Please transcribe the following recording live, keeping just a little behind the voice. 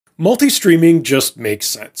Multi-streaming just makes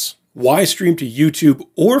sense. Why stream to YouTube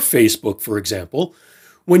or Facebook, for example,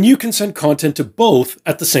 when you can send content to both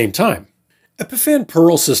at the same time? Epiphan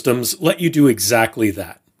Pearl systems let you do exactly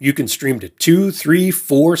that. You can stream to 2, 3,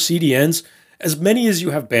 4 CDNs, as many as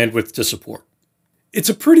you have bandwidth to support. It's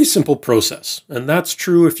a pretty simple process, and that's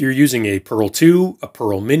true if you're using a Pearl-2, a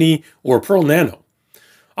Pearl Mini, or a Pearl Nano.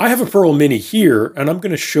 I have a Pearl Mini here, and I'm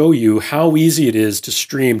going to show you how easy it is to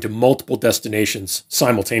stream to multiple destinations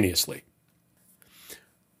simultaneously.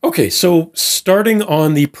 Okay, so starting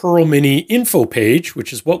on the Pearl Mini info page,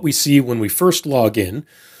 which is what we see when we first log in,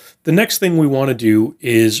 the next thing we want to do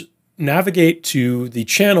is navigate to the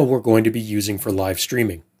channel we're going to be using for live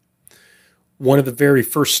streaming. One of the very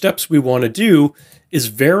first steps we want to do is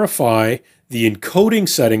verify the encoding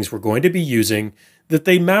settings we're going to be using, that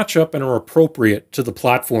they match up and are appropriate to the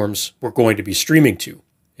platforms we're going to be streaming to.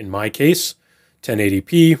 In my case,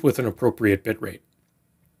 1080p with an appropriate bitrate.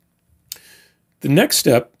 The next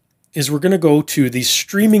step is we're going to go to the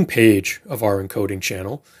streaming page of our encoding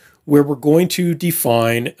channel, where we're going to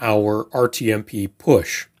define our RTMP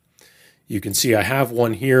push. You can see I have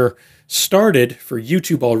one here started for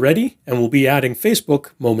YouTube already, and we'll be adding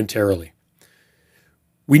Facebook momentarily.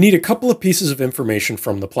 We need a couple of pieces of information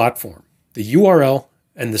from the platform: the URL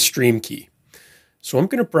and the stream key. So I'm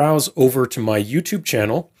going to browse over to my YouTube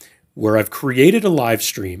channel where I've created a live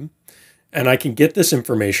stream, and I can get this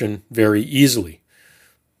information very easily.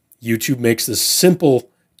 YouTube makes this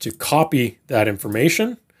simple to copy that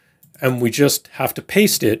information, and we just have to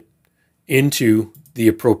paste it into the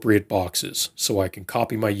appropriate boxes. So I can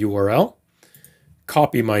copy my URL,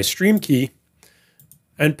 copy my stream key,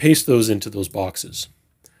 and paste those into those boxes.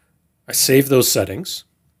 I save those settings,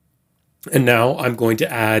 and now I'm going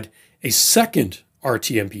to add a second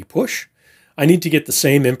RTMP push. I need to get the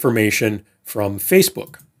same information from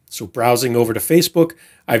Facebook. So browsing over to Facebook,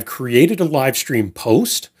 I've created a live stream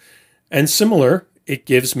post, and similar, it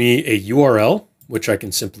gives me a URL, which I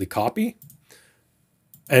can simply copy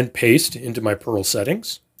and paste into my Pearl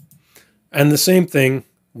settings. And the same thing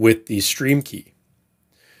with the stream key.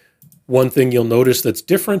 One thing you'll notice that's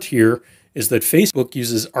different here is that Facebook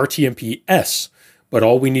uses RTMP-S, but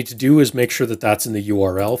all we need to do is make sure that that's in the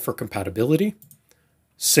URL for compatibility,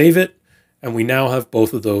 save it, and we now have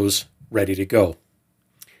both of those ready to go.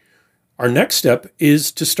 Our next step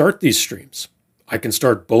is to start these streams. I can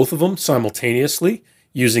start both of them simultaneously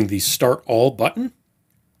using the Start All button.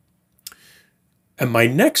 And my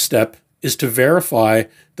next step is to verify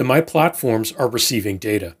that my platforms are receiving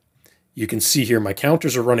data. You can see here my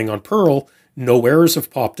counters are running on Pearl, no errors have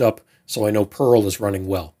popped up, so I know Pearl is running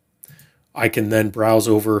well. I can then browse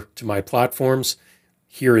over to my platforms.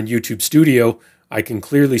 Here in YouTube Studio, I can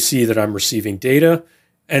clearly see that I'm receiving data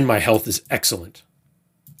and my health is excellent.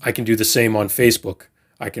 I can do the same on Facebook.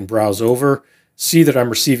 I can browse over, see that I'm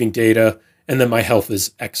receiving data, and then my health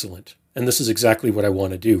is excellent. And this is exactly what I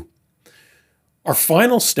want to do. Our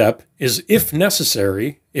final step is, if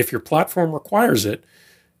necessary, if your platform requires it,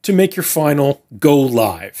 to make your final go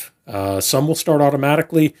live. Some will start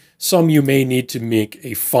automatically. Some you may need to make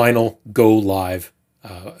a final go live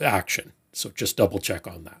action. So just double check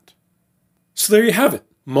on that. So there you have it,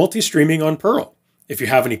 multi-streaming on Pearl. If you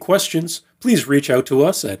have any questions, please reach out to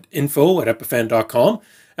us at info@epiphan.com.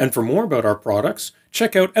 And for more about our products,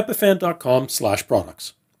 check out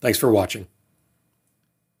epiphan.com/products. Thanks for watching.